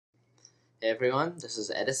Hey everyone, this is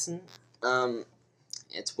Edison.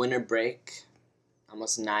 It's winter break,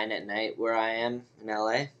 almost 9 at night where I am in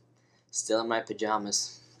LA. Still in my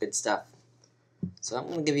pajamas. Good stuff. So I'm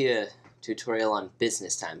going to give you a tutorial on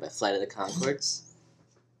Business Time by Flight of the Conchords.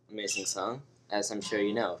 Amazing song, as I'm sure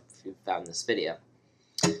you know if you found this video.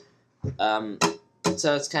 So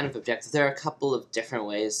it's kind of objective. There are a couple of different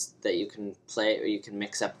ways that you can play, or you can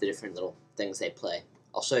mix up the different little things they play.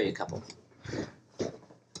 I'll show you a couple.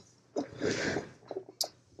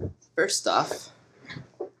 First off,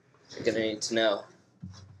 you're going to need to know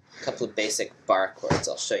a couple of basic bar chords.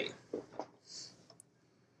 I'll show you.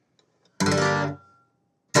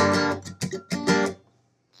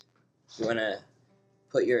 You want to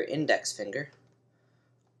put your index finger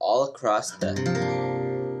all across the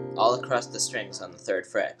strings on the 3rd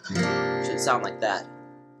fret. It should sound like that.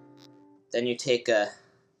 Then you take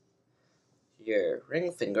your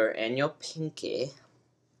ring finger and your pinky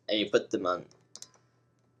and you put them on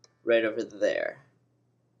right over there.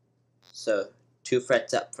 So 2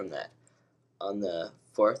 frets up from that on the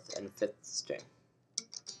 4th and 5th string.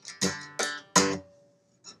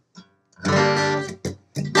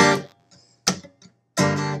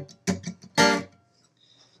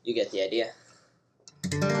 You get the idea.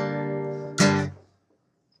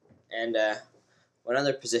 And one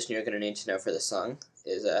other position you're going to need to know for the song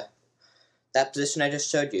is that position I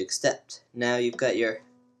just showed you, except now you've got your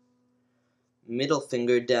middle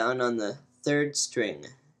finger down on the 3rd string,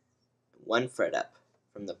 1 fret up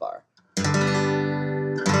from the bar.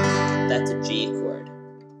 That's a G chord.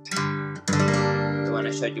 The one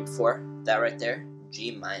I showed you before, that right there,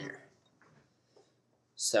 G minor.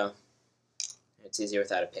 So it's easier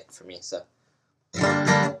without a pick for me, so.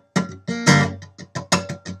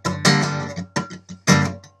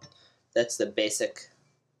 That's the basic,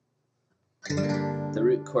 the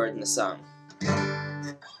root chord in the song.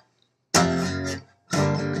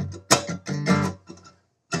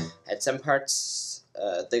 At some parts,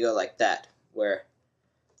 they go like that, where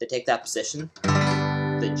they take that position,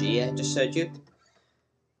 the G I just showed you,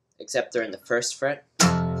 except they're in the 1st fret,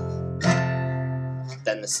 then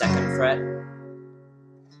the 2nd fret,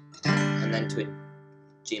 and then to a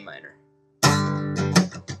G minor.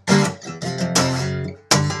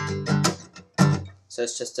 So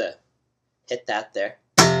it's just to hit that there,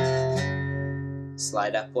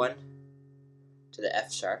 slide up 1 to the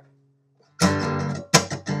F sharp,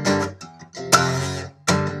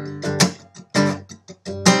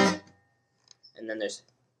 and then there's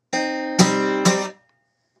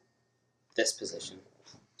this position,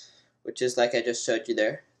 which is like I just showed you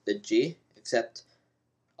there, the G, except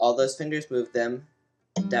all those fingers move them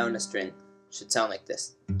down a string. Should sound like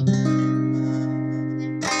this.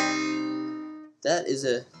 That is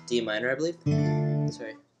a D minor, I believe.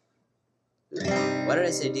 Sorry. Why did I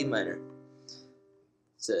say D minor?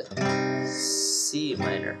 It's a C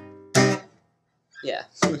minor. Yeah,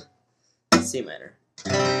 C minor.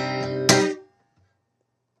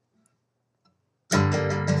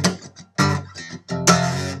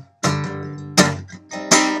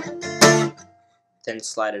 Then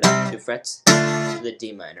slide it up 2 frets to the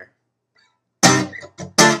D minor.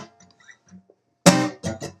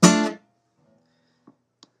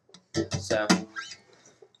 So,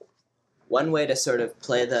 one way to sort of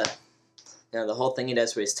play the whole thing he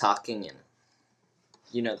does where he's talking, and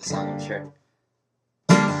you know the song, I'm sure.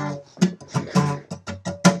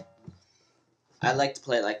 I like to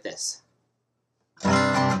play it like this.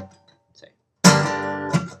 Sorry.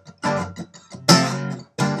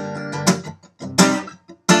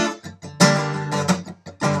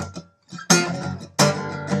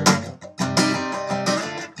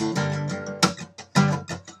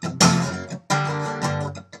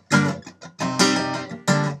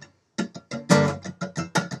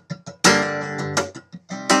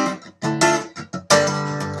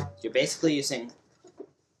 You're basically using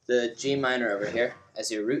the G minor over here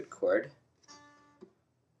as your root chord.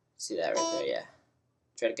 See that right there? Yeah.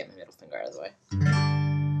 Try to get my middle finger out of the way.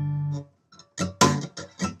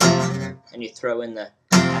 And you throw in the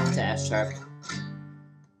F to F sharp,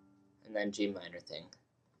 and then G minor thing.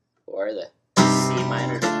 Or the C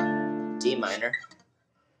minor to D minor,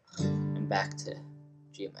 and back to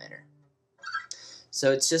G minor.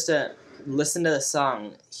 So it's just listen to the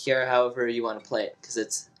song, hear however you want to play it, because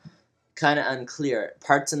it's kind of unclear.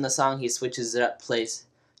 Parts in the song he switches it up, plays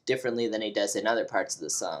differently than he does in other parts of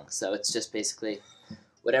the song. So it's just basically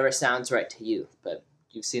whatever sounds right to you. But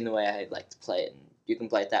you've seen the way I like to play it, and you can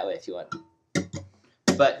play it that way if you want.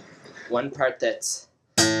 But one part that's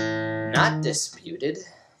not disputed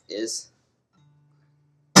is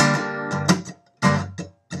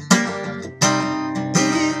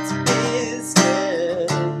it's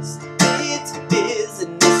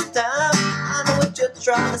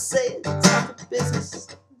say it's time for business.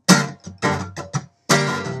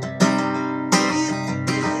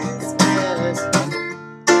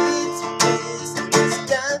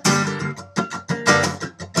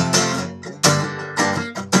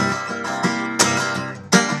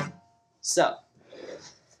 So,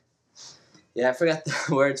 yeah, I forgot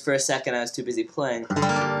the words for a second. I was too busy playing.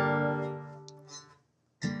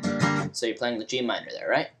 So you're playing the G minor there,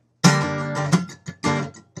 right?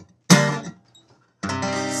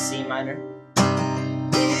 C minor.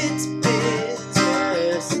 It's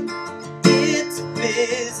business. It's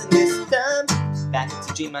business time. Back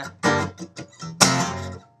to G minor.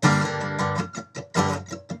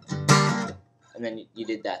 And then you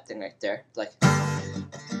did that thing right there, like.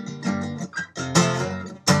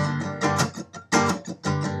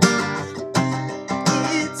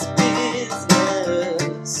 It's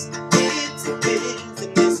business. It's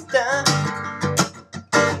business time.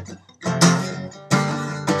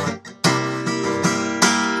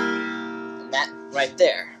 And that right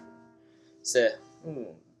there. So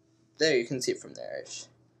there you can see it from there.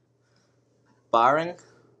 Barring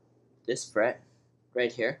this fret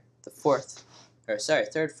right here, the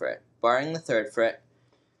third fret, barring the third fret,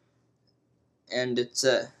 and it's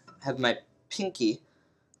have my pinky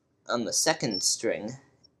on the second string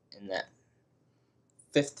in that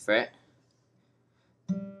fifth fret,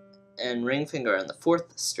 and ring finger on the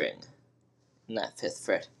fourth string in that fifth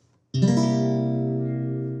fret.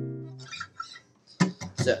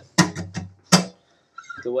 So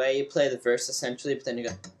the way you play the verse essentially, but then you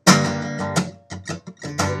go.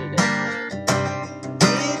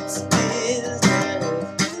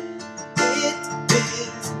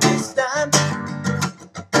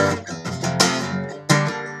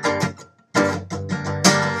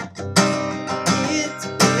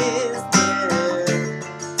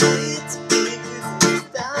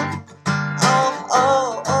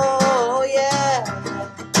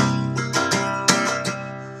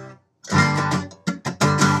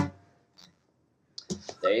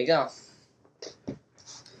 There you go.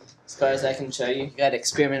 As far as I can show you, you gotta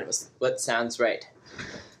experiment with what sounds right.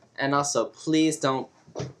 And also, please don't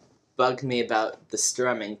bug me about the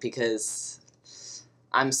strumming, because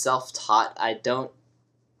I'm self-taught. I don't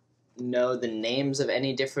know the names of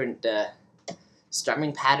any different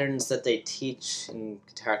strumming patterns that they teach in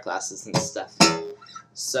guitar classes and stuff.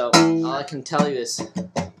 So, all I can tell you is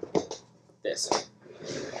this.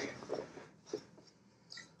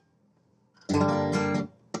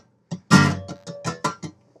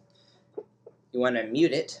 You want to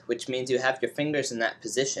mute it, which means you have your fingers in that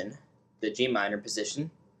position, the G minor position,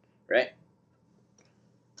 right?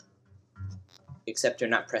 Except you're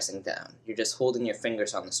not pressing down. You're just holding your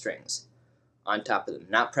fingers on the strings, on top of them,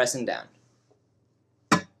 not pressing down.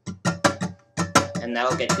 And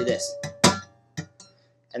that'll get you this.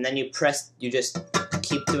 And then you just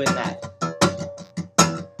keep doing that.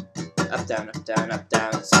 Up, down, up, down, up,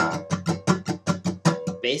 down. So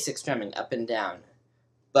basic strumming, up and down.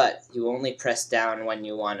 But you only press down when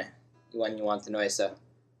you want the noise. So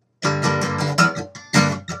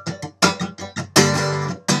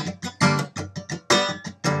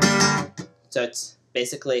it's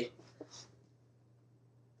basically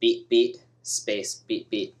beat, beat, space, beat,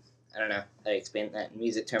 beat. I don't know how to explain that in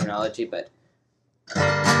music terminology, but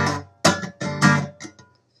da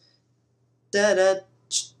da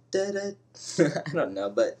da da. I don't know,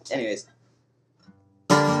 but anyways.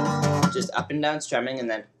 Just up and down strumming,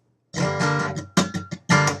 and then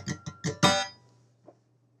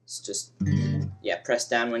it's just, yeah, press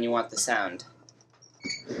down when you want the sound.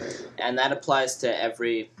 And that applies to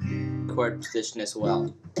every chord position as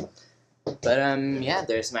well. But yeah,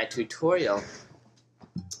 there's my tutorial,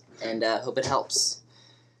 and hope it helps.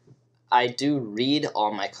 I do read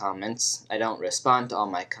all my comments. I don't respond to all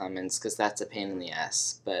my comments because that's a pain in the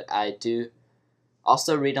ass, but I do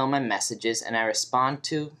also read all my messages, and I respond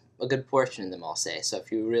to a good portion of them, I'll say. So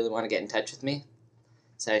if you really want to get in touch with me,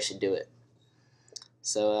 that's how you should do it.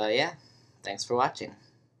 So yeah, thanks for watching.